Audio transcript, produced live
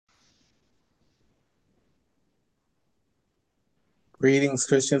Greetings,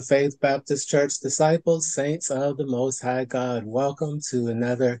 Christian Faith Baptist Church disciples, saints of the Most High God. Welcome to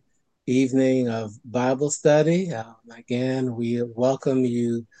another evening of Bible study. Again, we welcome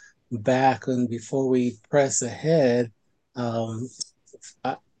you back. And before we press ahead, um,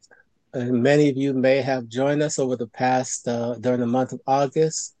 I, many of you may have joined us over the past, during the month of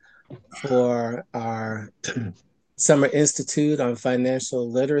August for our Summer Institute on Financial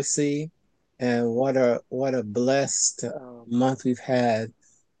Literacy. And what a blessed month we've had,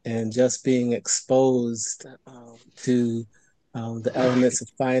 and just being exposed to the elements of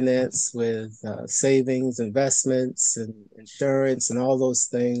finance with savings, investments, and insurance, and all those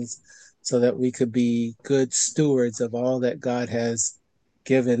things, so that we could be good stewards of all that God has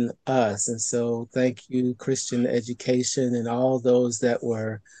given us. And so, thank you, Christian Education, and all those that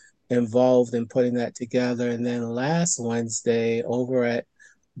were involved in putting that together. And then last Wednesday, over at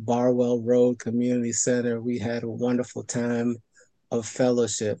Barwell Road Community Center, we had a wonderful time of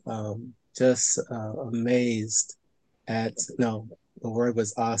fellowship. Just amazed at, no, the word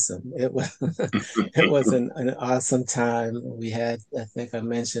was awesome. It was it was an awesome time. We had, I think I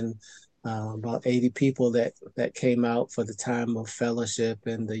mentioned, about 80 people that came out for the time of fellowship,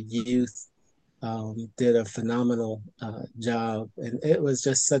 and the youth did a phenomenal job, and it was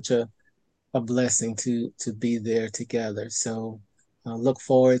just such a blessing to be there together. So look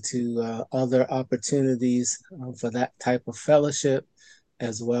forward to other opportunities for that type of fellowship,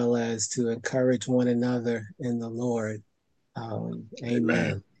 as well as to encourage one another in the Lord.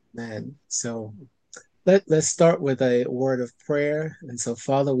 Amen. Amen. So let's start with a word of prayer. And so,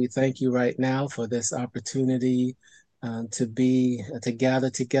 Father, we thank you right now for this opportunity to gather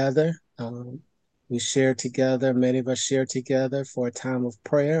together. We share together, many of us share together for a time of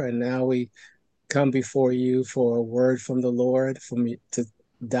prayer, and now we come before you for a word from the Lord, from you to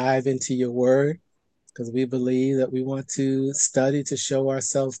dive into your word, because we believe that we want to study to show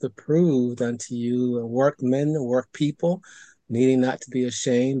ourselves approved unto you, workmen, work people, needing not to be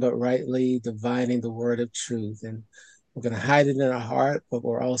ashamed, but rightly dividing the word of truth. And we're going to hide it in our heart, but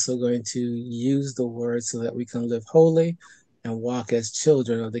we're also going to use the word so that we can live holy and walk as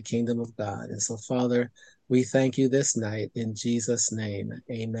children of the kingdom of God. And so, Father, we thank you this night in Jesus' name.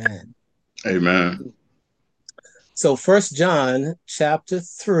 Amen. Amen. So First John chapter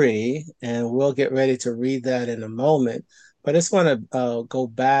 3, and we'll get ready to read that in a moment. But I just want to go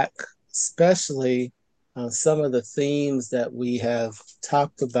back, especially some of the themes that we have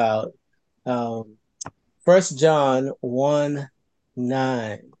talked about. Um, 1 John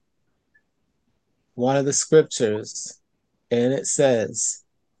 1:9, one of the scriptures, and it says,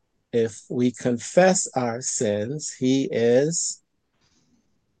 if we confess our sins, he is,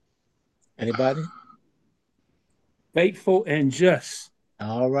 anybody? Faithful and just.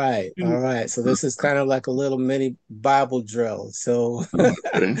 All right, all right. So this is kind of like a little mini Bible drill. So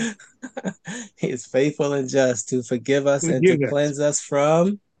Okay. he is faithful and just to forgive us and to Forgive us. cleanse us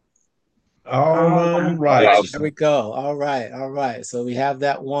from. All Right. There unrighteousness. we go. All right, all right. So we have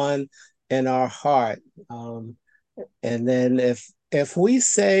that one in our heart. And then if we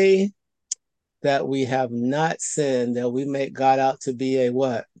say that we have not sinned, that we make God out to be a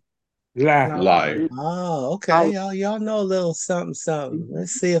what? Lie. Liar. Oh, okay. Y'all know a little something, something.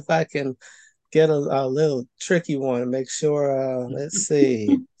 Let's see if I can get a little tricky one. Make sure. Let's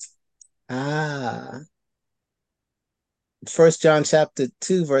see. Ah, First John chapter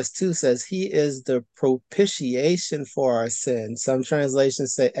 2, verse 2 says, "He is the propitiation for our sins." Some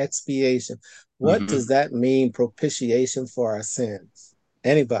translations say expiation. What does Mm-hmm. that mean? Propitiation for our sins.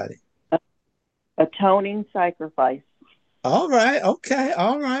 Anybody? Atoning sacrifice. All right. Okay.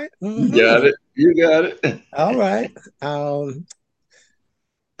 All right. You got it. You got it. All right. Um,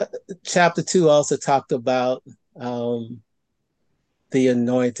 Chapter 2 also talked about um, the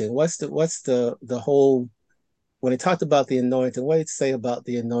anointing. What's the whole, when he talked about the anointing, what did he say about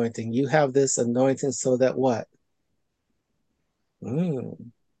the anointing? You have this anointing so that what?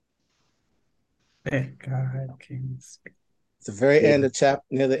 Mm. Thank God, kings. It's the very end Able, of chapter,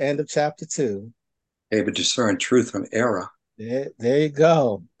 near the end of chapter 2. able to discern truth from error. There you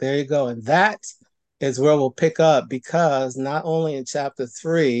go. There you go. And that is where we'll pick up, because not only in chapter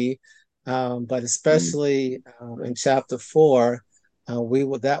 3, but especially in chapter 4,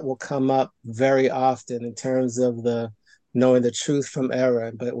 that will come up very often in terms of the knowing the truth from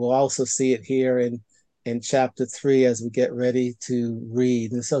error. But we'll also see it here in chapter 3 as we get ready to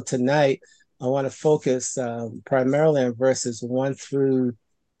read. And so tonight, I want to focus primarily on verses 1 through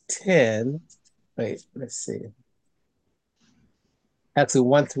 10. Wait, let's see, actually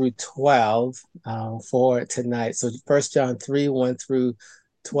 1 through 12 for tonight. So First John 3, 1 through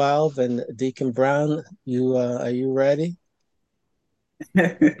 12. And Deacon Brown, are you ready?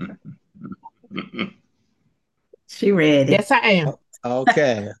 She ready. Yes, I am.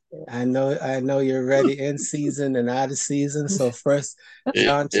 Okay. I know you're ready in season and out of season. So first,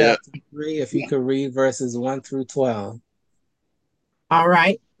 John Yeah. chapter 3, if you could read verses 1 through 12. All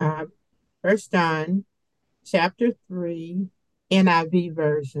right. First John chapter 3, NIV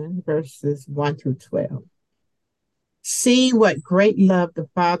version, verses 1 through 12. See what great love the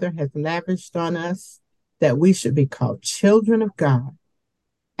Father has lavished on us, that we should be called children of God.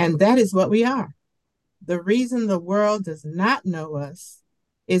 And that is what we are. The reason the world does not know us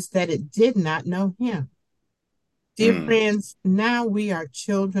is that it did not know him. Dear friends, now we are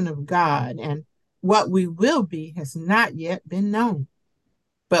children of God, and what we will be has not yet been known.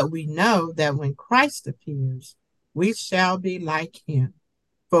 But we know that when Christ appears, we shall be like him,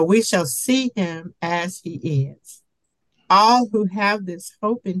 for we shall see him as he is. All who have this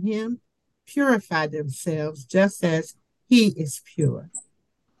hope in him purify themselves just as he is pure.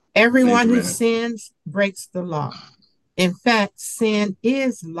 Everyone who Amen. sins breaks the law. In fact, sin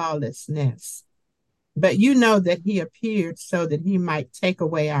is lawlessness. But you know that he appeared so that he might take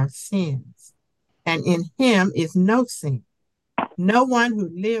away our sins. And in him is no sin. No one who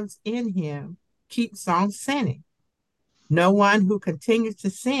lives in him keeps on sinning. No one who continues to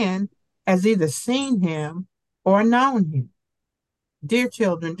sin has either seen him or known him. Dear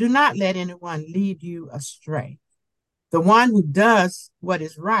children, do not let anyone lead you astray. The one who does what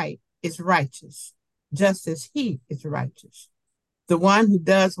is righteous, just as he is righteous. The one who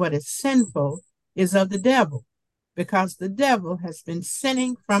does what is sinful is of the devil, because the devil has been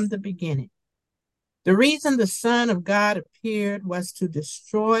sinning from the beginning. The reason the Son of God appeared was to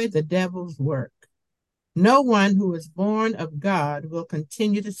destroy the devil's work. No one who is born of God will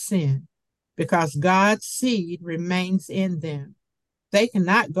continue to sin, because God's seed remains in them. They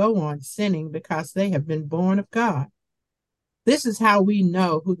cannot go on sinning because they have been born of God. This is how we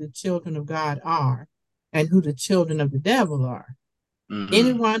know who the children of God are and who the children of the devil are.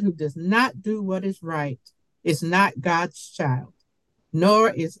 Anyone who does not do what is right is not God's child,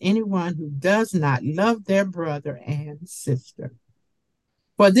 nor is anyone who does not love their brother and sister.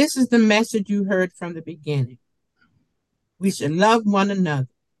 For this is the message you heard from the beginning. We should love one another.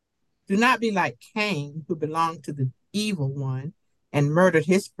 Do not be like Cain, who belonged to the evil one and murdered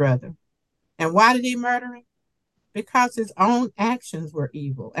his brother. And why did he murder him? Because his own actions were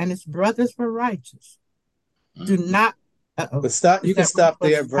evil and his brothers were righteous. Do not. But stop. You can stop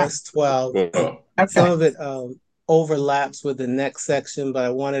there at verse 12. Well, Some Okay. of it overlaps with the next section, but I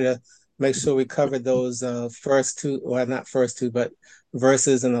wanted to make sure we covered those first two, or not first two, but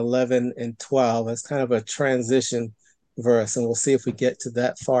verses in 11 and 12. It's kind of a transition verse, and we'll see if we get to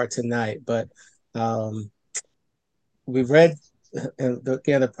that far tonight. But we read, and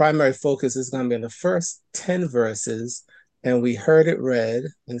again, the primary focus is going to be in the first 10 verses, and we heard it read.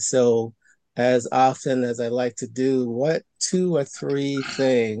 And so, as often as I like to do, what 2 or 3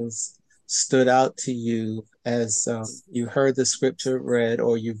 things stood out to you as you heard the scripture read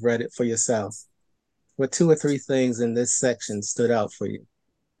or you've read it for yourself? What 2 or 3 things in this section stood out for you?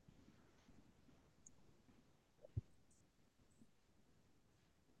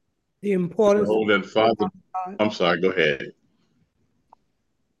 The importance hold that Father. of God, I'm sorry. Go ahead.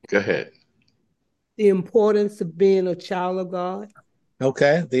 Go ahead. the importance of being a child of God,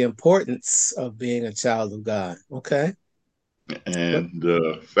 Okay, the importance of being a child of God. Okay. What? And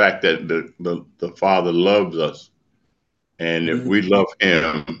the fact that the Father loves us, and if we Mhm. love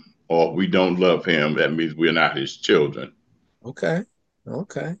Him or we don't love Him, that means we're not His children. Okay.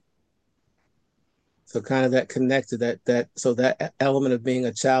 Okay. So kind of that connected so that element of being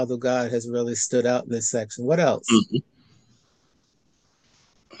a child of God has really stood out in this section. What else? Mhm.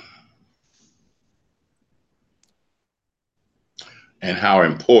 And how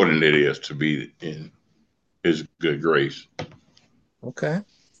important it is to be in His good grace. Okay.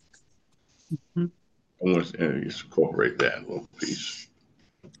 I want to just incorporate that little piece.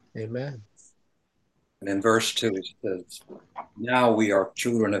 Amen. And in verse 2, it says, now we are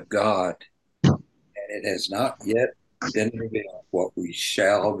children of God, and it has not yet been revealed what we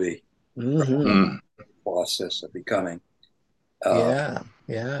shall be. Mm-hmm. Mm. Process of becoming Yeah.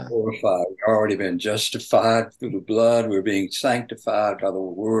 Yeah. glorified. We've already been justified through the blood. We're being sanctified by the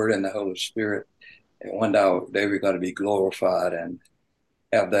word and the Holy Spirit. And one day we're going to be glorified and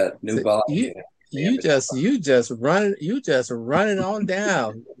have that new So body. you you just running on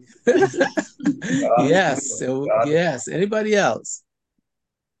down. Yes. So, yes. Anybody else?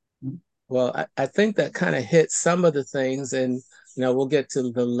 Well, I think that kind of hits some of the things, and we'll get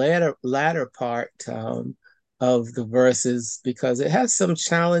to the latter part of the verses because it has some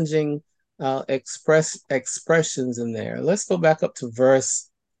challenging expressions in there. Let's go back up to verse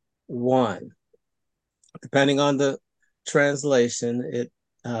 1. Depending on the translation,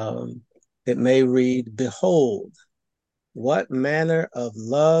 it may read, "Behold, what manner of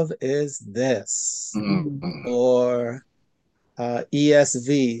love is this?" Or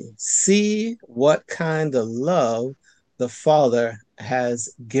ESV, "See what kind of love the Father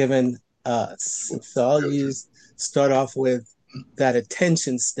has given us." So I'll start off with that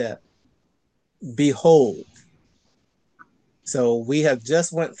attention step. Behold. So we have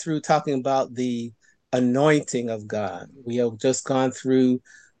just went through talking about the anointing of God. We have just gone through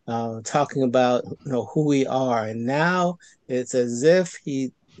talking about who we are, and now it's as if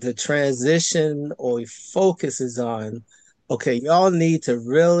the transition or he focuses on, okay, y'all need to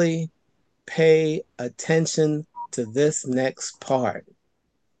really pay attention to this next part.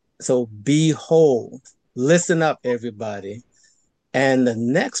 So behold, listen up, everybody. And the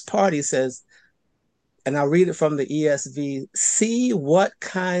next part he says, and I'll read it from the ESV, "See what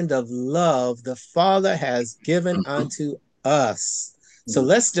kind of love the Father has given unto us." So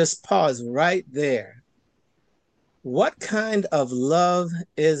let's just pause right there. What kind of love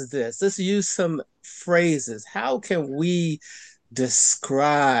is this? Let's use some phrases. How can we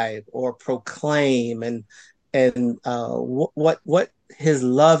describe or proclaim and what his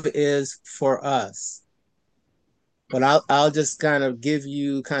love is for us? But I'll just kind of give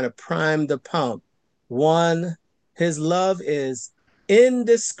you kind of prime the pump. One, his love is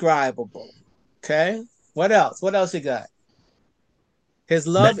indescribable. Okay. What else? What else you got? His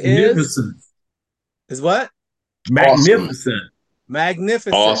love Magnificent. is what? Magnificent.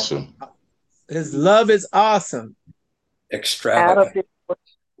 Magnificent. Awesome. His love is awesome. Extravagant.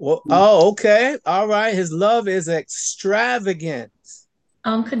 Well, oh, okay. All right. His love is extravagant.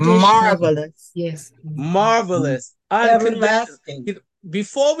 Unconditional. Marvelous. Yes. Marvelous. Everlasting.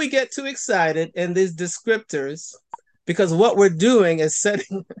 Before we get too excited in these descriptors, because what we're doing is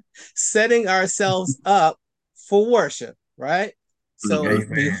setting ourselves up for worship, right? So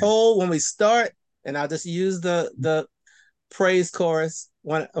behold, when we start, and I'll just use the praise chorus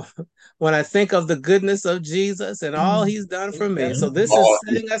when I think of the goodness of Jesus and all he's done for me. So this is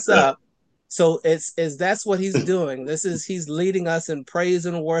setting us up. So that's what he's doing. He's leading us in praise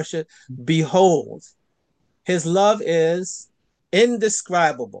and worship. Behold, his love is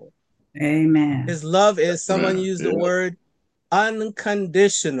indescribable. Amen. His love is, someone used the word,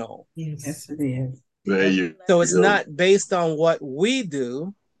 unconditional. Yes, it is. There you So it's go. not based on what we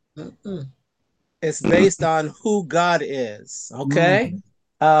do. It's based on who God is. Okay.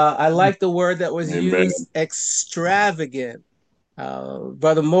 I like the word that was used, extravagant.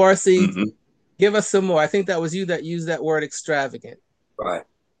 Brother Morrissey, give us some more. I think that was you that used that word, extravagant. Right.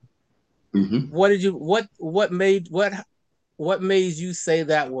 What made you say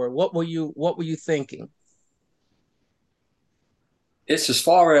that word? What were you thinking? It's as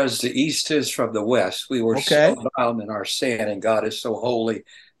far as the east is from the west. We were so bound in our sin, and God is so holy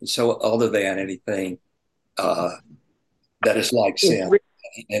and so other than anything that is like sin.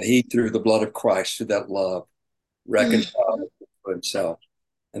 And he, through the blood of Christ, through that love, reconciled to himself.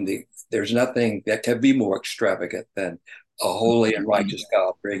 And there's nothing that can be more extravagant than a holy and righteous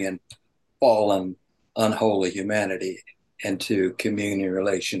God bringing fallen, unholy humanity into communion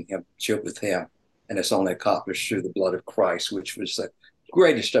relationship with him. And it's only accomplished through the blood of Christ, which was the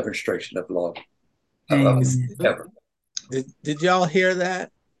greatest demonstration of love ever. Did y'all hear that?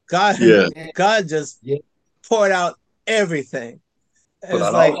 God just poured out everything. It's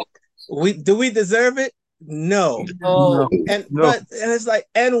like, do we deserve it? No. And it's like,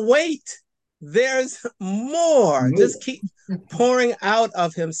 and wait, there's more. Just keep pouring out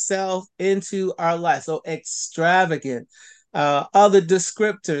of himself into our life. So extravagant. Other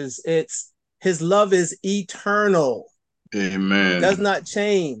descriptors, it's his love is eternal. Amen. Does not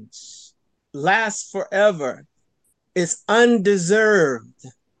change. Lasts forever. It's undeserved.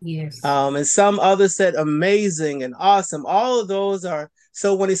 Yes. And some others said amazing and awesome. All of those are.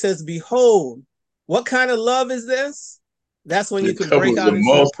 So when he says, behold, what kind of love is this? That's when you can break out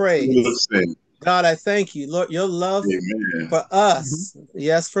into a praise. God, I thank you, Lord. Your love for us,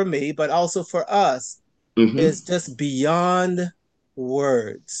 yes, for me, but also for us, is just beyond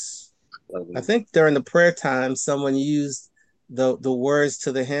words. I think during the prayer time, someone used the words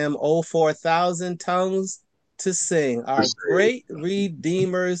to the hymn, "Oh, for 1,000 tongues to sing our great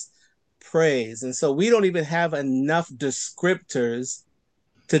Redeemer's praise." And so we don't even have enough descriptors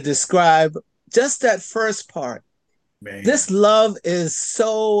to describe just that first part. Man. This love is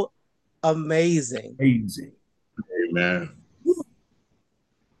so amazing. Amen.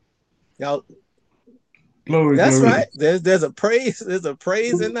 Y'all Glory, That's glory. right. There's a praise. There's a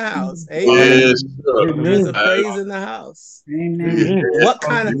praise in the house. Amen. Yes, sir. There's a Amen. praise in the house. Amen. Amen. What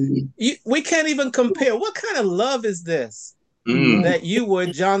kind of Hallelujah. we can't even compare. What kind of love is this? Mm. That you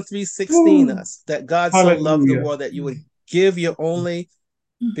would, John 3:16 Woo. us, that God so loved the Hallelujah. world that you would give your only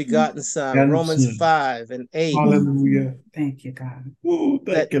begotten son. Romans Grandson. 5:8. Hallelujah. Thank you, God. Woo,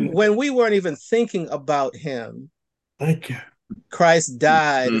 That thank you, Lord. when we weren't even thinking about him, Thank you. Christ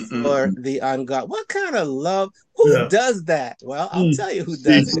died for Mm-mm. the ungodly. What kind of love? Who Yeah. does that? Well, I'll Mm. tell you who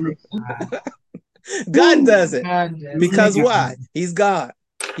does Jesus. it. Only God. God Woo. does it. God does Glory, Because it. why? glory. He's God.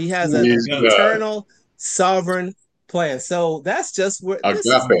 He has an He's Yeah. God. eternal, sovereign plan. So that's just where this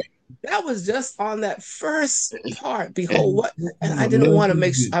is. Agape. That was just on that first part. Behold, what? And I The didn't love want to of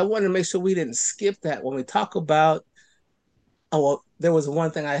make. Jesus. I wanted to make sure we didn't skip that when we talk about. Oh, well, there was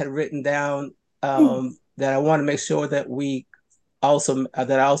one thing I had written down that I want to make sure that we also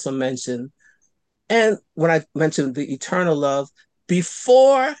that I also mentioned. And when I mentioned the eternal love,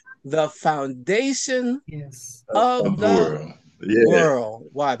 before the foundation Yes. of Of the the world. Yeah. world.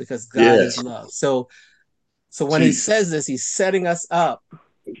 Why? Because God is Yes. love. So when he Jesus. says this, he's setting us up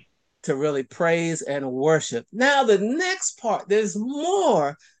to really praise and worship. Now the next part, there's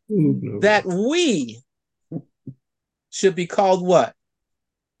more Ooh, glory. that we should be called what?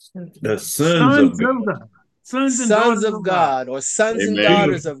 The sons of God. God. Sons and Sons daughters of of God. God, or sons and Amen.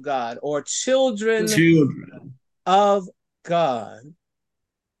 daughters of God, or children Children. of God.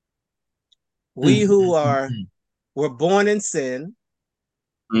 We Mm. who were born in sin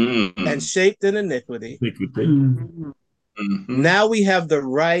and Mm. shaped in iniquity. Iniquity. Mm. Mm-hmm. Now we have the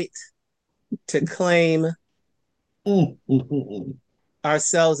right to claim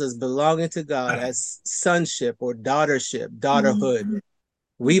ourselves as belonging to God, as sonship or daughterhood.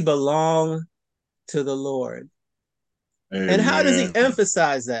 We belong to the Lord. And how does he Amen.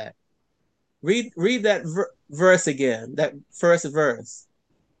 emphasize that? Read that verse again, that first verse.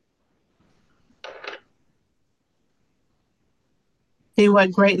 See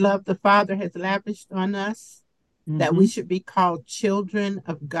what great love the Father has lavished on us, that we should be called children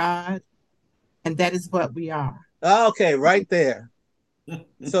of God, and that is what we are. Okay, right there.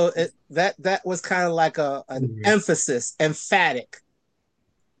 So that was kind of like an emphasis, emphatic.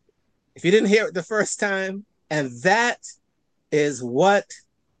 If you didn't hear it the first time, and that is what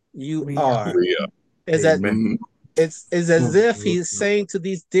you We are. are. We are. Is that Amen. it's as if he's saying to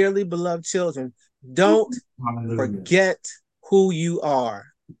these dearly beloved children, don't Hallelujah. forget who you are.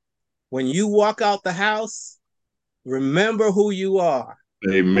 When you walk out the house, remember who you are.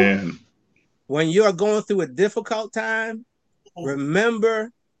 Amen. When you're going through a difficult time,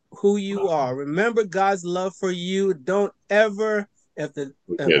 remember who you are. Remember God's love for you. Don't ever,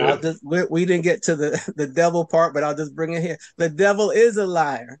 I'll just, we didn't get to the devil part, but I'll just bring it here. The devil is a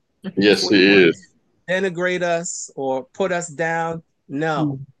liar. Yes, he is. Denigrate us or put us down.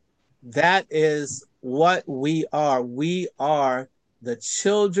 No, that is what we are. We are the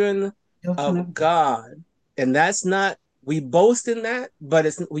children of God. And that's not, we boast in that, but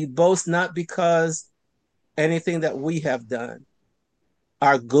we boast not because anything that we have done.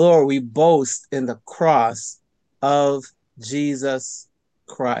 Our glory, we boast in the cross of Jesus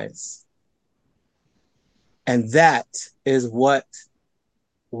Christ. And that is what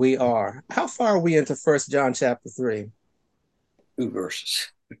we are. How far are we into 1 John chapter 3? 2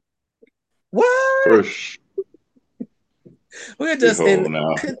 verses. What? First, We're just behold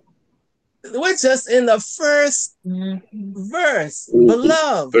now. we're just in the first verse.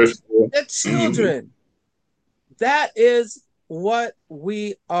 Beloved, the children. That is what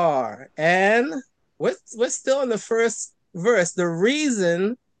we are. And we're still in the first verse. The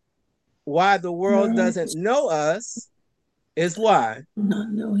reason why the world doesn't know us is why?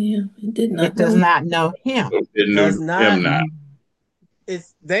 Not know him. It does not know him. It Does knew him not. not.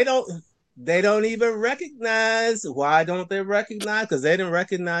 They don't even recognize. Why don't they recognize? Because they didn't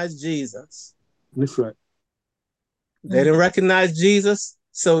recognize Jesus. That's right. They didn't recognize Jesus.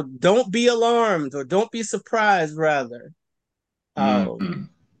 So don't be alarmed, or don't be surprised, rather,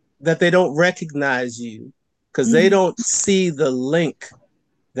 that they don't recognize you, because they don't see the link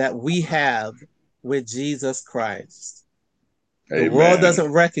that we have with Jesus Christ. The world Amen.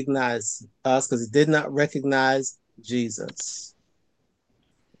 doesn't recognize us because it did not recognize Jesus.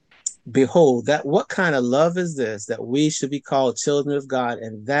 Behold, that what kind of love is this, that we should be called children of God,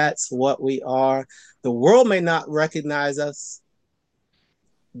 and that's what we are. The world may not recognize us,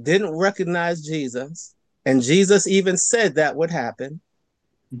 didn't recognize Jesus, and Jesus even said that would happen.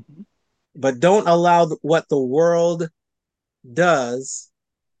 But don't allow what the world does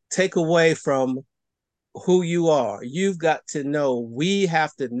take away from who you are. You've got to know. We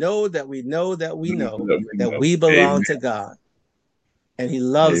have to know that we know that we know that we belong to God. And he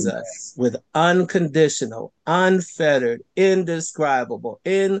loves us with unconditional, unfettered, indescribable,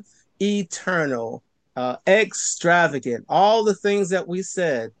 eternal, extravagant. All the things that we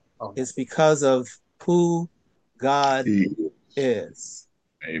said is because of who God is.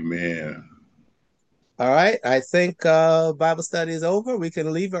 Amen. All right. I think Bible study is over. We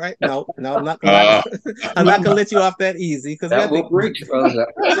can leave it right. No, I'm not gonna I'm not gonna let you off that easy because that will preach, brother.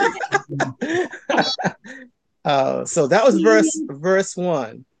 That will preach. So that was verse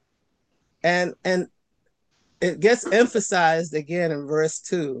 1. And it gets emphasized again in verse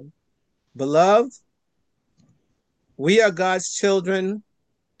 2. Beloved, we are God's children.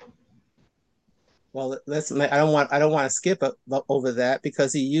 Well, I don't want to skip over that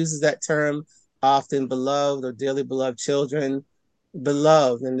because he uses that term often, beloved or dearly beloved children,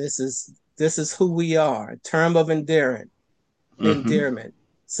 beloved, and this is who we are, a term of endearment.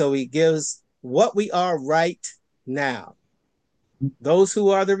 So he gives what we are right now. Those who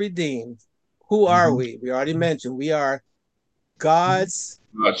are the redeemed. Who are we? We already mentioned we are God's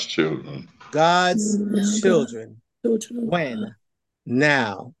children. God's children. When?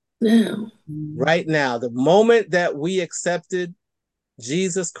 Now. Right now. The moment that we accepted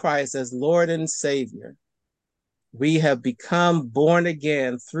Jesus Christ as Lord and Savior, we have become born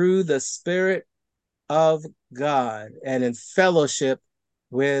again through the Spirit of God and in fellowship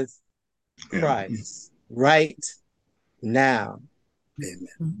with Christ right now.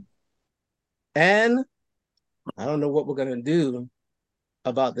 Amen. And I don't know what we're going to do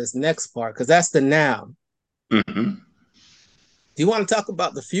about this next part because that's the now. Mm-hmm. Do you want to talk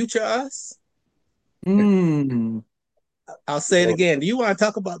about the future us? Mm. I'll say it again. Do you want to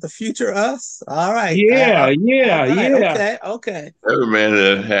talk about the future us? All right. Yeah, Okay. Every man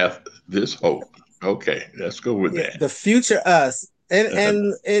that hath this hope. Okay, let's go with that. The future us.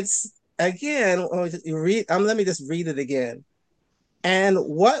 And it's again, let me just read it again. And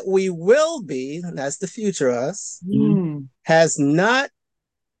what we will be, that's the future us, has not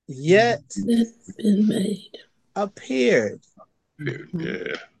yet been made. Appeared.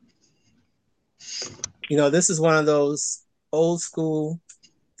 Yeah. You know, this is one of those old school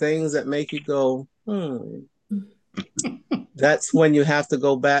things that make you go, That's when you have to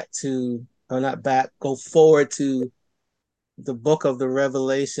go back to, or not back, go forward to the book of the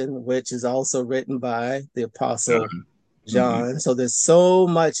Revelation, which is also written by the Apostle John. Mm-hmm. So there's so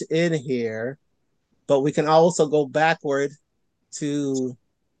much in here, but we can also go backward to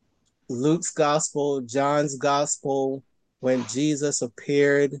Luke's gospel, John's gospel, when Jesus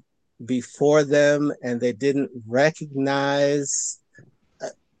appeared before them and they didn't recognize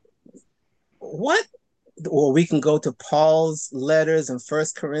what. Or we can go to Paul's letters in 1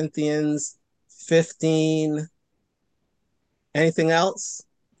 Corinthians 15. Anything else?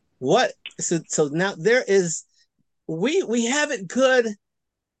 What? So now there is, we have it good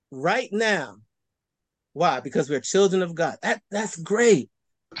right now. Why? Because we're children of God. That's great.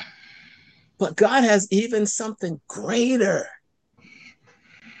 But God has even something greater.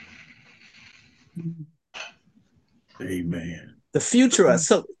 Amen. The future us.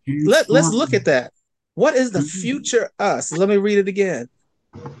 So let's look at that. What is the future us? Let me read it again.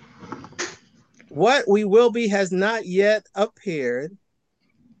 What we will be has not yet appeared.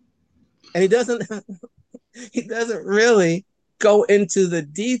 And he doesn't really go into the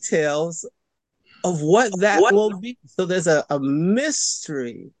details of what that will be. So there's a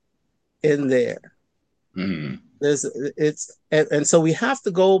mystery in there. Mm-hmm. And so we have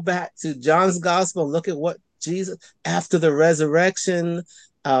to go back to John's gospel and look at what Jesus, after the resurrection,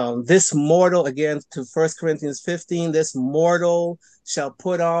 this mortal, again to 1 Corinthians 15, this mortal shall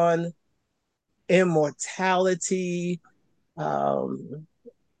put on immortality.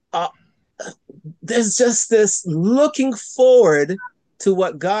 There's just this looking forward to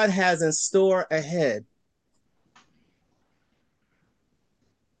what God has in store ahead.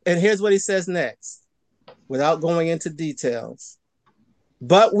 And here's what he says next, without going into details.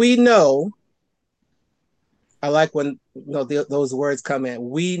 But we know, I like when those words come in.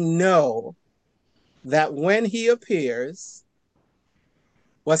 We know that when he appears,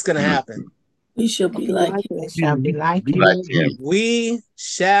 what's going to happen? We shall be like him. We shall be like him. We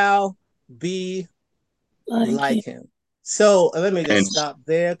shall be like him. So let me just stop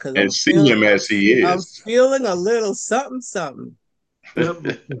there because I'm see him as he is. I'm feeling a little something.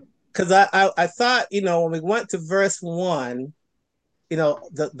 Because I thought, when we went to verse 1,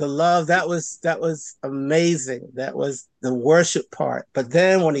 the love, that was amazing. That was the worship part. But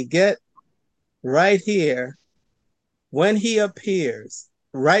then when he get right here, when he appears,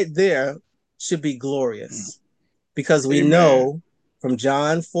 right there, should be glorious, because we Amen. know from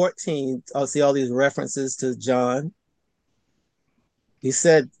John 14, I'll see all these references to John. He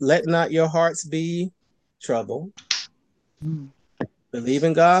said, let not your hearts be troubled. Believe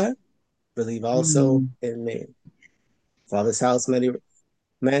in God, believe also in me. Father's house, many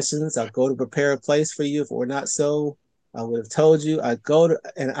mansions. I'll go to prepare a place for you. If it were not so, I would have told you. I go to,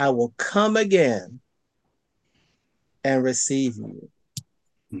 and I will come again and receive you.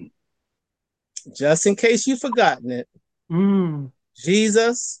 Just in case you've forgotten it,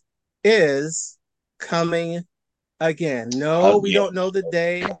 Jesus is coming again. No, we don't know the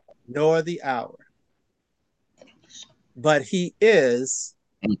day nor the hour, but he is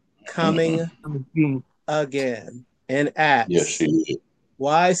coming again. In Acts, Yes, he is.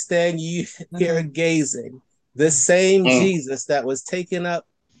 why stand you here gazing? The same Jesus that was taken up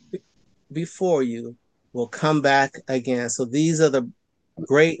before you will come back again. So these are the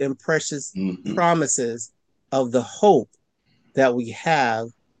great and precious promises of the hope that we have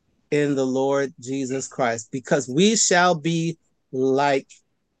in the Lord Jesus Christ, because we shall be like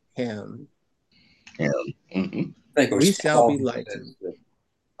him. We shall be like him.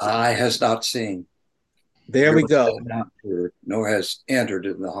 Eye has not seen. There we go. Has not heard, nor has entered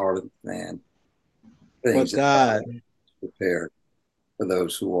in the heart of man. What Things God prepared for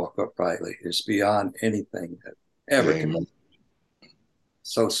those who walk uprightly is beyond anything that ever can.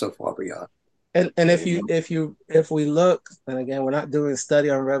 So far beyond. And if we look, and again, we're not doing a study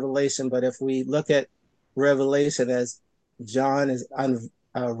on Revelation, but if we look at Revelation as John is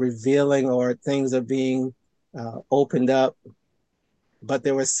revealing, or things are being opened up, but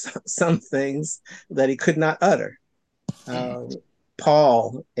there were some things that he could not utter.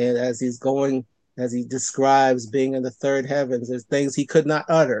 Paul, and as he describes being in the third heavens, there's things he could not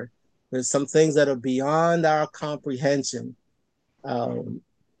utter. There's some things that are beyond our comprehension.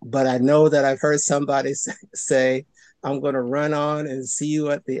 But I know that I've heard somebody say, I'm going to run on and see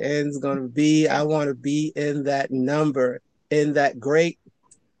what the end's going to be. I want to be in that number, in that great.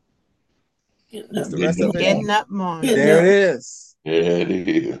 What's the rest of it? Getting up morning. There it is. There it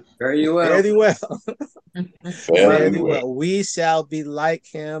is. Very well. Very well. Very well. We shall be like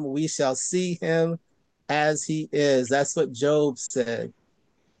him. We shall see him as he is. That's what Job said.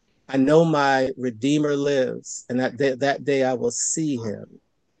 I know my Redeemer lives, and that day I will see him.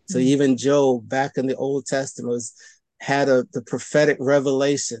 So even Job, back in the Old Testament, had the prophetic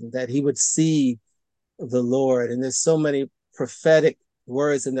revelation that he would see the Lord. And there's so many prophetic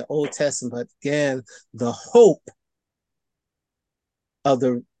words in the Old Testament, but again, the hope of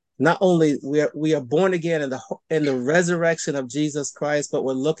not only we are born again in the resurrection of Jesus Christ, but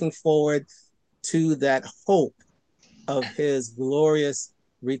we're looking forward to that hope of his glorious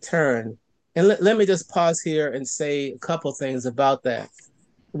return. And let me just pause here and say a couple things about that.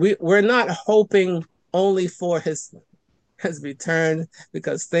 We're not hoping only for his return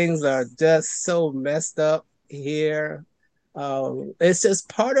because things are just so messed up here. It's just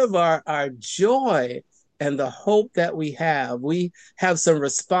part of our joy and the hope that we have. We have some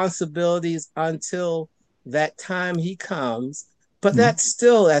responsibilities until that time he comes, but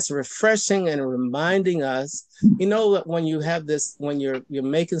that's refreshing and reminding us, that when you have this, when you're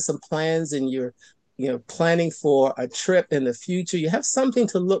making some plans and you're planning for a trip in the future, you have something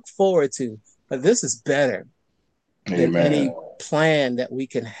to look forward to. But this is better than any plan that we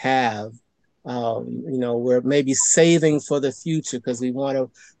can have. We're maybe saving for the future because we want to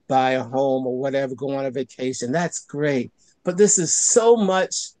buy a home or whatever, go on a vacation. That's great. But this is so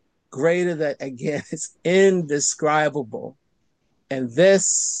much greater that, again, it's indescribable. And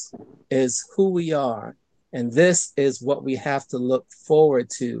this is who we are. And this is what we have to look forward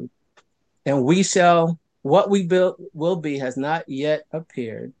to. And what we will be has not yet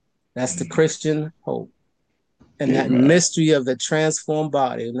appeared. That's the Christian hope. And that mystery of the transformed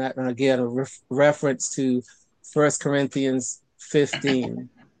body. And that, again, a reference to 1 Corinthians 15.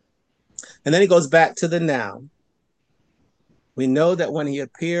 And then he goes back to the now. We know that when he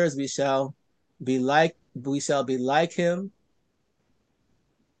appears, we shall be like him,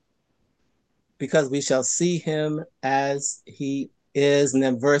 because we shall see him as he is. And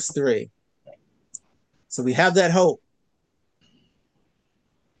then verse 3. So we have that hope.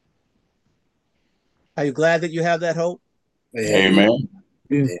 Are you glad that you have that hope? Amen.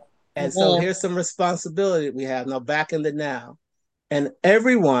 And so here's some responsibility we have now, back in the now. And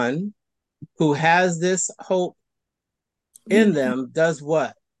everyone who has this hope in them does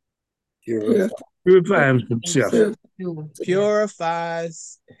what? Purifies himself.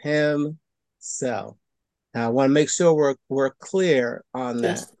 Purifies himself. Now, I want to make sure we're clear on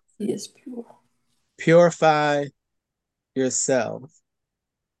that. He is pure. Purify yourself.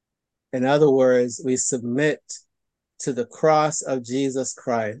 In other words, we submit to the cross of Jesus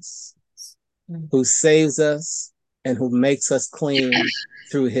Christ, who saves us and who makes us clean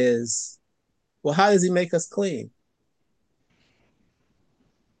through his. Well, how does he make us clean?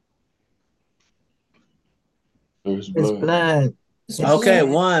 His His blood. blood. Okay,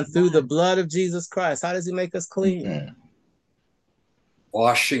 one, through the blood of Jesus Christ. How does he make us clean? Amen.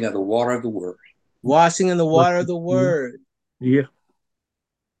 Washing of the water of the word. Washing in the water of the word. Yeah.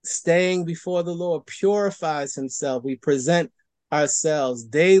 Staying before the Lord purifies himself. We present ourselves.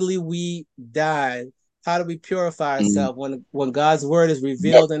 Daily we die. How do we purify ourselves? When God's word is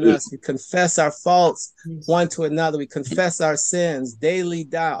revealed in us, we confess our faults one to another. We confess our sins, daily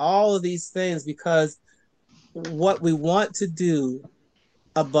die. All of these things, because what we want to do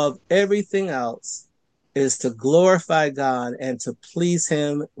above everything else is to glorify God and to please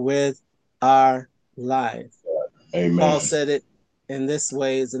him with our life. Amen. Paul said it in this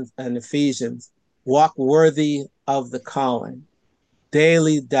way in Ephesians: walk worthy of the calling,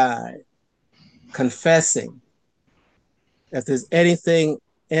 daily die, confessing. If there's anything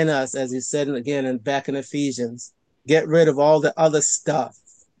in us, as he said again and back in Ephesians, get rid of all the other stuff.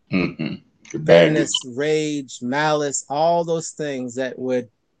 Bitterness, rage, malice, all those things that would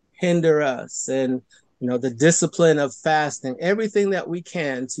hinder us, and the discipline of fasting, everything that we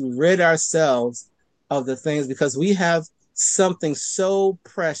can to rid ourselves of the things, because we have something so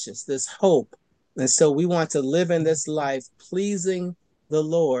precious, this hope. And so we want to live in this life pleasing the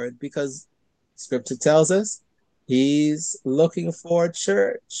Lord, because scripture tells us he's looking for a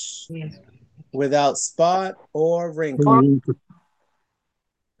church without spot or wrinkle.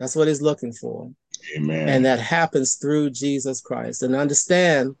 That's what he's looking for. Amen. And that happens through Jesus Christ. And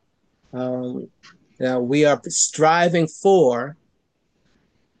understand, we are striving for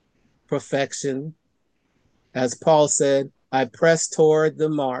perfection. As Paul said, I press toward the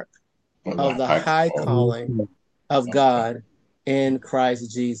mark of the high calling of God in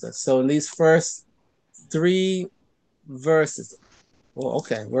Christ Jesus. So in these first 3 verses, well,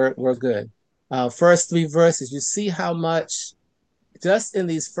 okay, we're good. First 3 verses, you see how much just in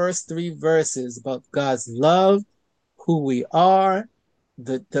these first 3 verses about God's love, who we are,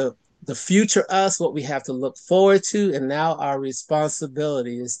 the future us, what we have to look forward to, and now our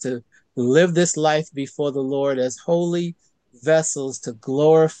responsibility is to live this life before the Lord as holy vessels to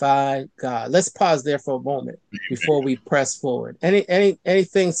glorify God. Let's pause there for a moment before we press forward.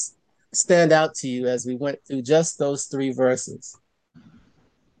 Anything stand out to you as we went through just those 3 verses?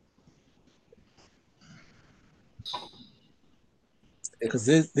 Because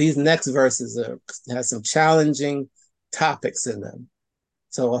these next verses have some challenging topics in them.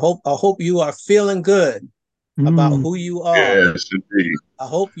 So I hope you are feeling good about who you are. Yes, indeed. I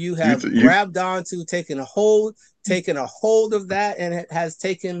hope you have grabbed onto, taken a hold of that, and it has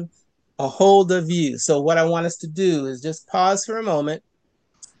taken a hold of you. So what I want us to do is just pause for a moment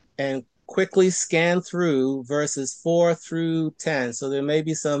and quickly scan through verses 4 through 10. So there may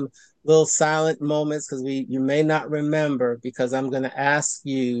be some little silent moments because you may not remember, because I'm going to ask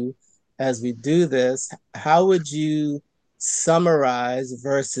you as we do this, how would you summarize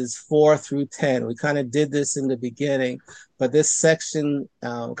verses 4 through 10? We kind of did this in the beginning, but this section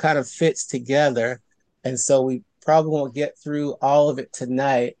kind of fits together. And so we probably won't get through all of it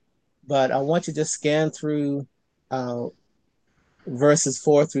tonight, but I want you to scan through verses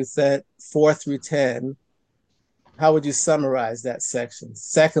 4 through 10. How would you summarize that section?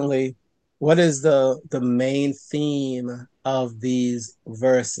 Secondly, what is the main theme of these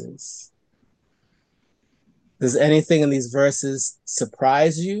verses? Does anything in these verses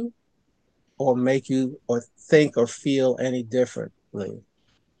surprise you or make you or think or feel any differently?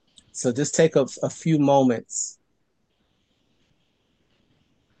 So just take a few moments.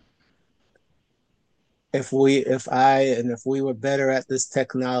 If we were better at this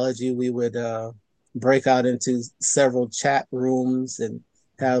technology, we would break out into several chat rooms and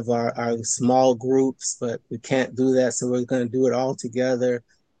have our small groups, but we can't do that. So we're going to do it all together.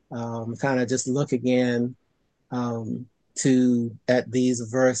 Kind of just look again at these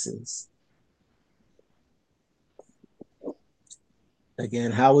verses.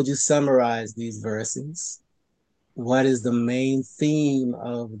 Again, how would you summarize these verses? What is the main theme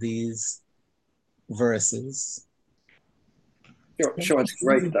of these verses? Showing a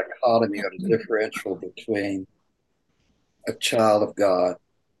great dichotomy or the differential between a child of God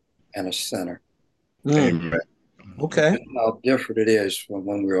and a sinner. Amen. Okay. And how different it is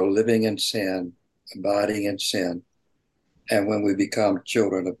when we're living in sin, abiding in sin, and when we become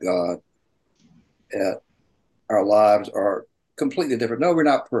children of God. Our lives are completely different. No, we're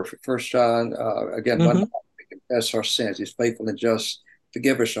not perfect. First John, again, 1, we confess our sins. He's faithful and just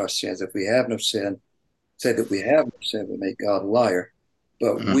forgive us our sins. If we have no sin, say that we have no sin, we make God a liar.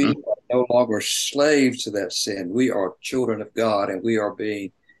 But we are no longer slaves to that sin. We are children of God, and we are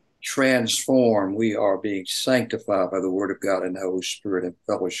being transformed. We are being sanctified by the word of God and the Holy Spirit in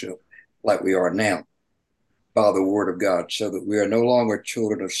fellowship, like we are now, by the word of God, so that we are no longer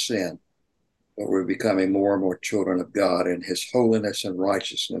children of sin, but we're becoming more and more children of God in his holiness and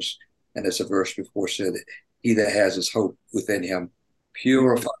righteousness. And as the verse before said, that he that has his hope within him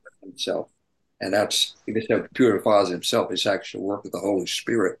purifies himself. And that's, even though purifies himself, it's actually work of the Holy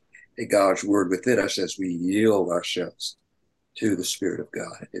Spirit, that God's word within us as we yield ourselves to the Spirit of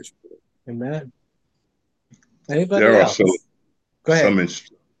God and his word. Amen. Anybody There are else? also Go ahead. some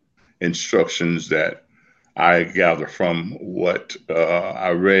instructions that I gather from what I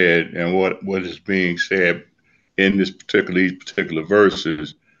read and what is being said in these particular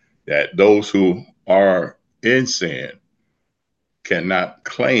verses, that those who are in sin cannot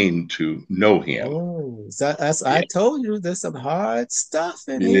claim to know him. Oh, that's Yeah. I told you there's some hard stuff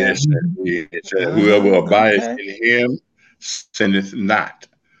in here. Yes, it said, whoever abides Okay. in him sinneth not.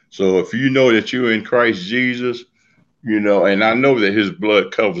 So if you know that you're in Christ Jesus, and I know that his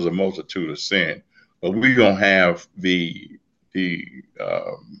blood covers a multitude of sin, but we don't have Yeah.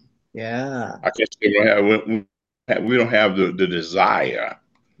 I guess we don't have the desire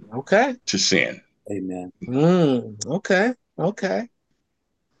Okay. to sin. Amen. Okay. Okay.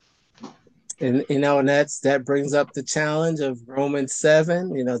 And and that brings up the challenge of Romans 7,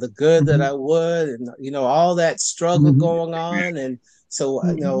 the good that I would, and all that struggle going on. And so,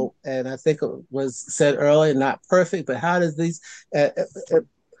 and I think it was said earlier, not perfect, but how does these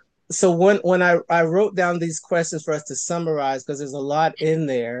so when I wrote down these questions for us to summarize, because there's a lot in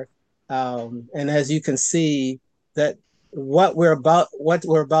there, and as you can see, that what we're about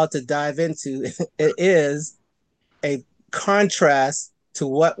to dive into it is a contrast to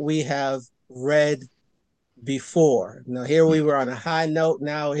what we have read before. Now here we were on a high note.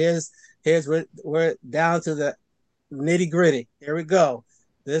 Now here's we're down to the nitty gritty. Here we go.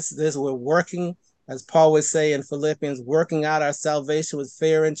 This we're working, as Paul would say in Philippians, working out our salvation with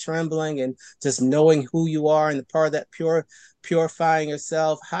fear and trembling, and just knowing who you are, and the part of that purifying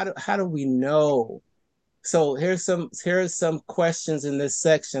yourself. How do we know? So here's some questions in this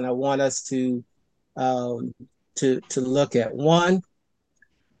section I want us um, to look at. One,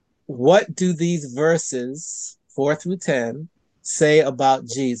 what do these verses 4 through 10 say about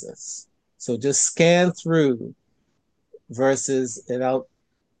Jesus? So just scan through verses,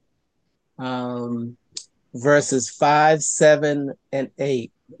 verses 5, 7, and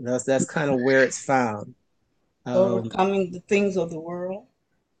 8. That's kind of where it's found. Overcoming the things of the world.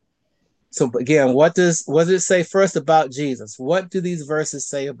 So again, what does it say first about Jesus? What do these verses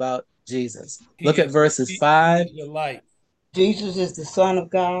say about Jesus? Look at verses 5. He is the light. Jesus is the Son of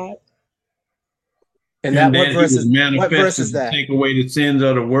God. And And that he was what verse manifested is to that? take away the sins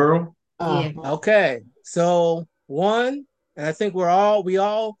of the world. Okay. So one, and I think we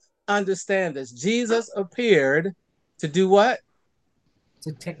all understand this. Jesus appeared to do what?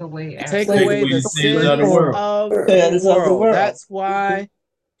 To take away our Take sins. away the sins of the sins world. of the Sins of the world. world. That's why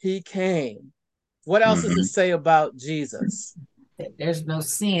he came. What else does it say about Jesus? That there's no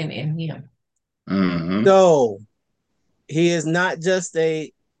sin in him. So he is not just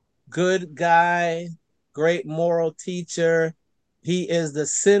a good guy, great moral teacher. He is the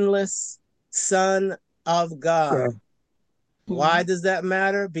sinless Son of God. Sure. Why does that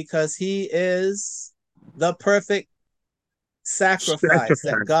matter? Because he is the perfect sacrifice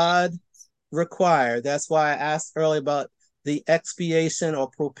that God required. That's why I asked earlier about the expiation or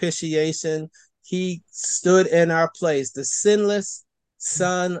propitiation. He stood in our place, the sinless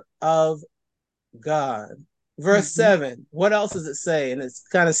Son of God. Verse 7, what else does it say? And it's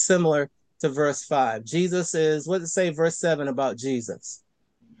kind of similar to verse 5. Jesus is, what does it say, verse 7 about Jesus?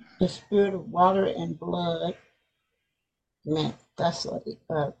 The spirit of water and blood. Man, that's what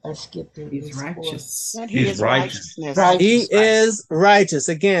I skipped it. He's righteous. That He's he is righteous. righteousness. He is righteous.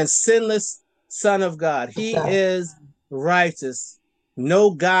 Again, sinless Son of God. He is righteous.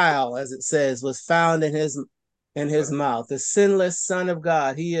 No guile, as it says, was found in his mouth. The sinless Son of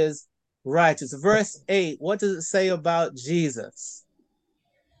God. He is righteous. Verse 8, what does it say about Jesus?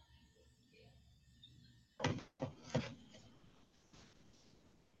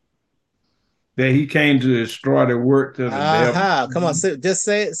 That he came to destroy the works of the devil. Come on, just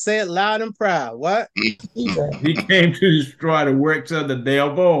say it loud and proud. What? He came to destroy the works of the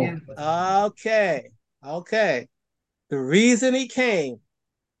devil. Okay. The reason he came,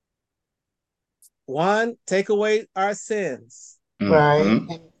 one, take away our sins. Right.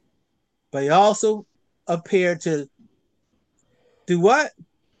 But he also appeared to Do what?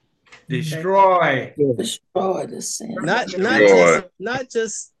 Destroy. Destroy the sin. Not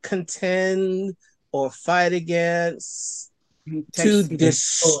just contend or fight against, to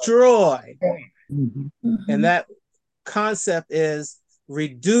destroy. And that concept is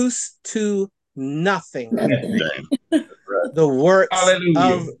reduce to nothing the works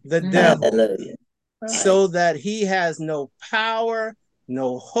of the devil, so that he has no power,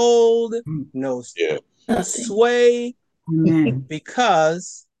 no hold, no sway,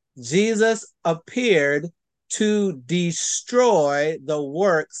 because Jesus appeared to destroy the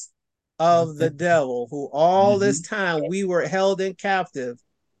works of the devil, who all this time we were held in captive.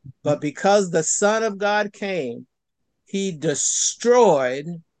 But because the Son of God came, he destroyed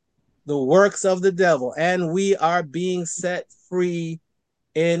the works of the devil, and we are being set free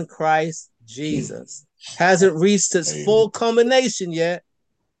in Christ Jesus. Hasn't reached its full culmination yet,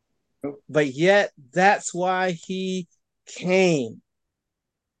 but yet that's why he came.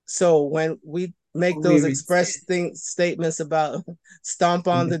 So when we make those statements about stomp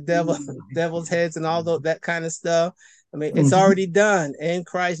on the devil's heads and all that kind of stuff, I mean, it's already done in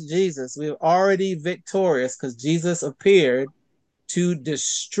Christ Jesus. We're already victorious because Jesus appeared to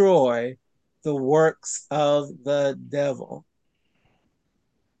destroy the works of the devil.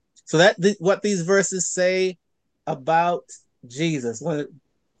 So what these verses say about Jesus. We'll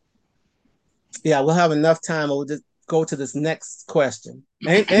have enough time. We'll just go to this next question.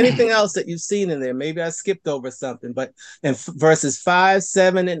 Anything else that you've seen in there? Maybe I skipped over something, but in verses 5,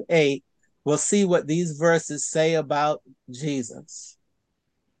 7, and 8, we'll see what these verses say about Jesus.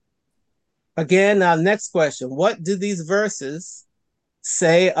 Again, now next question. What do these verses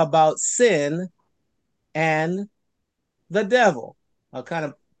say about sin and the devil? I'll kind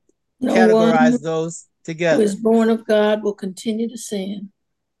of categorize those together. Who is born of God will continue to sin.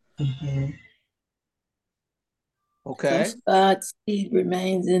 Okay. God's seed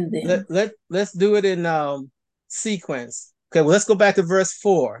remains in them. Let's do it in sequence. Okay, well, let's go back to verse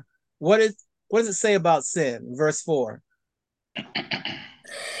 4. What does it say about sin? Verse 4.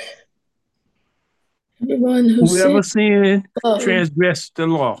 Everyone whoever sinned transgressed the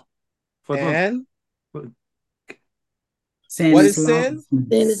law. And sin what is is sin? Sin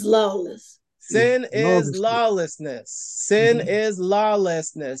is lawless. Sin is lawlessness. Sin is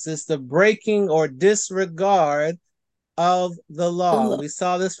lawlessness. It's the breaking or disregard of the law. We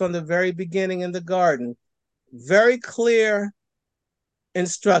saw this from the very beginning in the garden. Very clear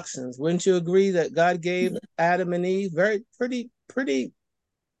instructions. Wouldn't you agree that God gave Adam and Eve pretty,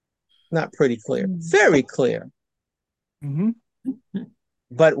 not pretty clear, very clear.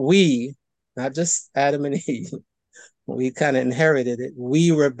 But we, not just Adam and Eve, we kind of inherited it.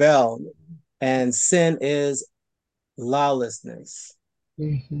 We rebelled, and sin is lawlessness.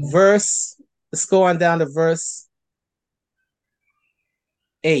 Let's go on down to verse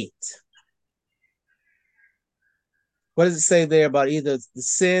 8. What does it say there about either the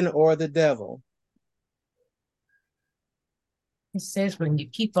sin or the devil? It says when you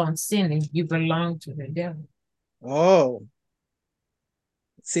keep on sinning, you belong to the devil. Oh.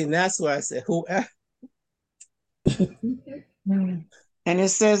 See, that's why I said whoever. And it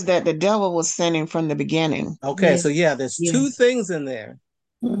says that the devil was sinning from the beginning. Okay, so there's two things in there.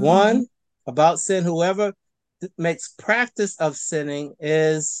 One, about sin, whoever makes practice of sinning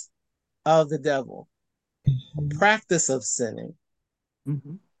is of the devil. Practice of sinning.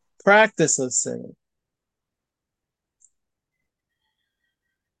 Practice of sinning.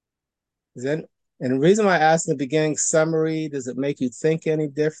 And the reason why I asked in the beginning summary, does it make you think any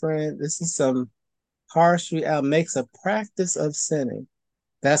different? This is some harsh reality. Makes a practice of sinning.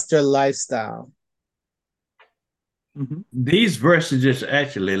 That's their lifestyle. These verses just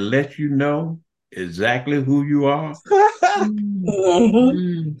actually let you know exactly who you are.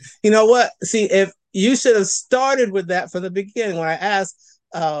 You know what? See, if you should have started with that from the beginning when I asked,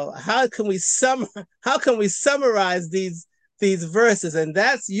 how can we summarize these verses? And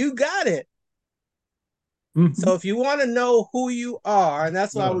you got it. So if you want to know who you are, and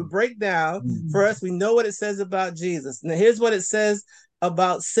that's why we break down, first we know what it says about Jesus. Now here's what it says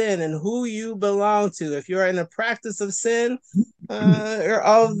about sin and who you belong to. If you're in a practice of sin, you're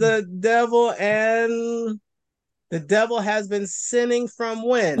of the devil, and the devil has been sinning from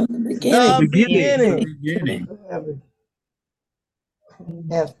when? The beginning.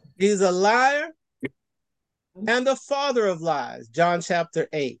 He's a liar and the father of lies. John chapter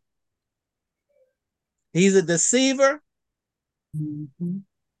 8. He's a deceiver.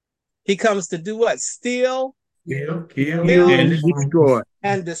 He comes to do what? Steal, kill,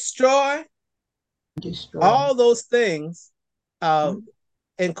 and destroy. All those things.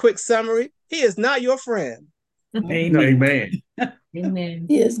 In quick summary, he is not your friend. Amen. Amen.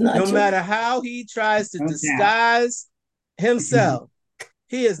 He is not No your matter how he tries to disguise himself,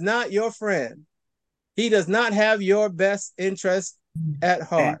 he is not your friend. He does not have your best interest at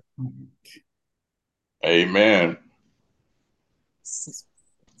heart. Amen.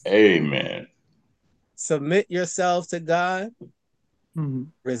 Amen. Submit yourself to God,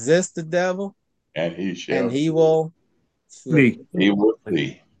 resist the devil, And he shall and he will flee. He will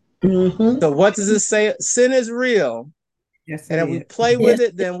flee. So what does it say? Sin is real. Yes, And it if we is. play with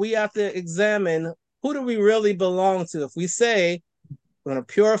it, then we have to examine, who do we really belong to? If we say we're going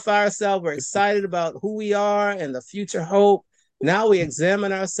to purify ourselves, we're excited about who we are and the future hope. Now we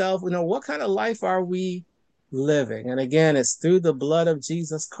examine ourselves. What kind of life are we living? And again, it's through the blood of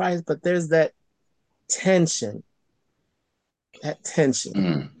Jesus Christ, but there's that tension.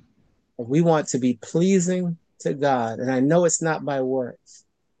 We want to be pleasing to God. And I know it's not by works,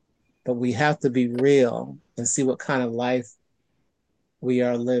 but we have to be real and see what kind of life we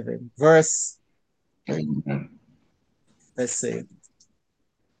are living. Verse, let's see.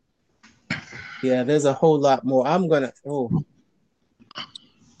 Yeah, there's a whole lot more.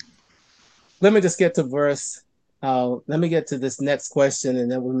 Let me just get to verse. Let me get to this next question,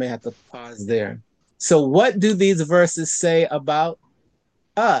 and then we may have to pause there. So, what do these verses say about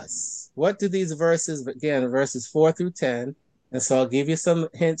us? What do these verses, again, verses 4 through 10, and so I'll give you some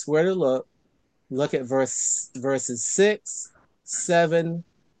hints where to look. Look at verses 6, 7,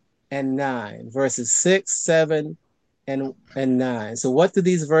 and 9. Verses 6, 7, and 9. So, what do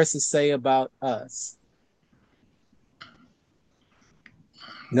these verses say about us?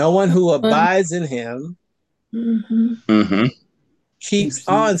 No one who abides in him keeps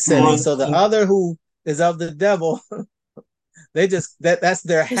on sinning. So the other who is of the devil, that's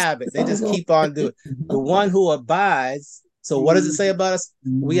their habit. They just keep on doing it. The one who abides. So what does it say about us?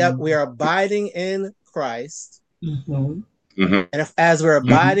 We are abiding in Christ. And as we're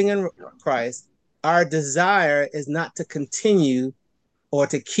abiding in Christ, our desire is not to continue or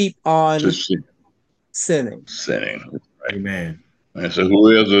to keep on sinning. Right. Amen. And so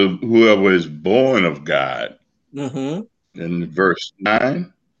whoever is born of God, in verse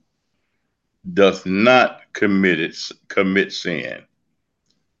 9, doth not commit sin,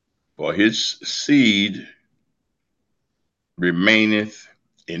 for his seed remaineth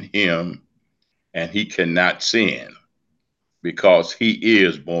in him, and he cannot sin, because he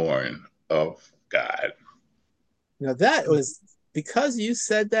is born of God. Now that was, because you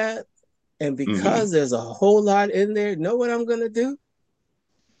said that, and because there's a whole lot in there. Know what I'm going to do?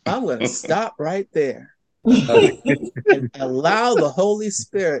 I'm going to stop right there and allow the Holy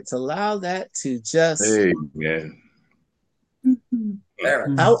Spirit to allow that to just. Amen.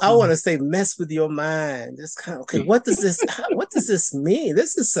 I want to say, mess with your mind. Just kind of, okay, what does this mean?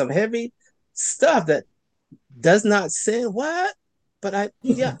 This is some heavy stuff that does not sin. What? But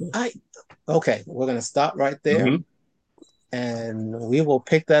okay, we're going to stop right there. And we will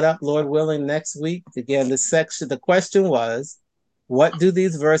pick that up, Lord willing, next week. Again, the question was, what do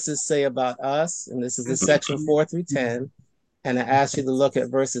these verses say about us? And this is the section 4 through 10. And I asked you to look at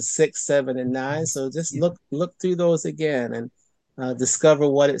verses 6, 7, and 9. So just look through those again and discover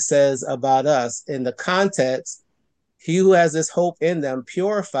what it says about us. In the context, he who has this hope in them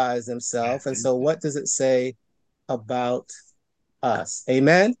purifies himself. And so what does it say about us?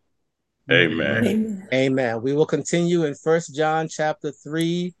 Amen? Amen. Amen. We will continue in 1 John chapter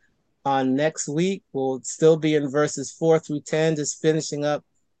 3 on next week. We'll still be in verses 4 through 10, just finishing up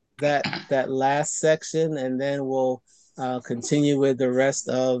that last section, and then we'll continue with the rest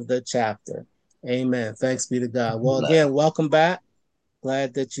of the chapter. Amen. Thanks be to God. Well, again, welcome back.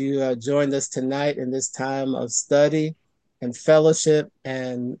 Glad that you joined us tonight in this time of study and fellowship.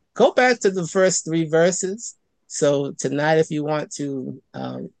 And go back to the first 3 verses. So tonight, if you want to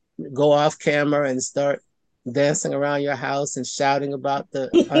go off camera and start dancing around your house and shouting about the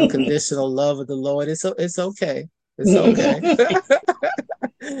unconditional love of the Lord, it's okay. It's okay.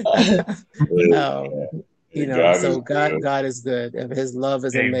 God is good, and his love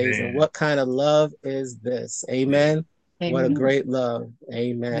is amazing. Amen. What kind of love is this? Amen. What a great love.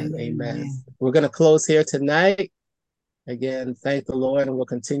 Amen. Amen. We're going to close here tonight. Again, thank the Lord, and we'll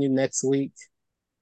continue next week.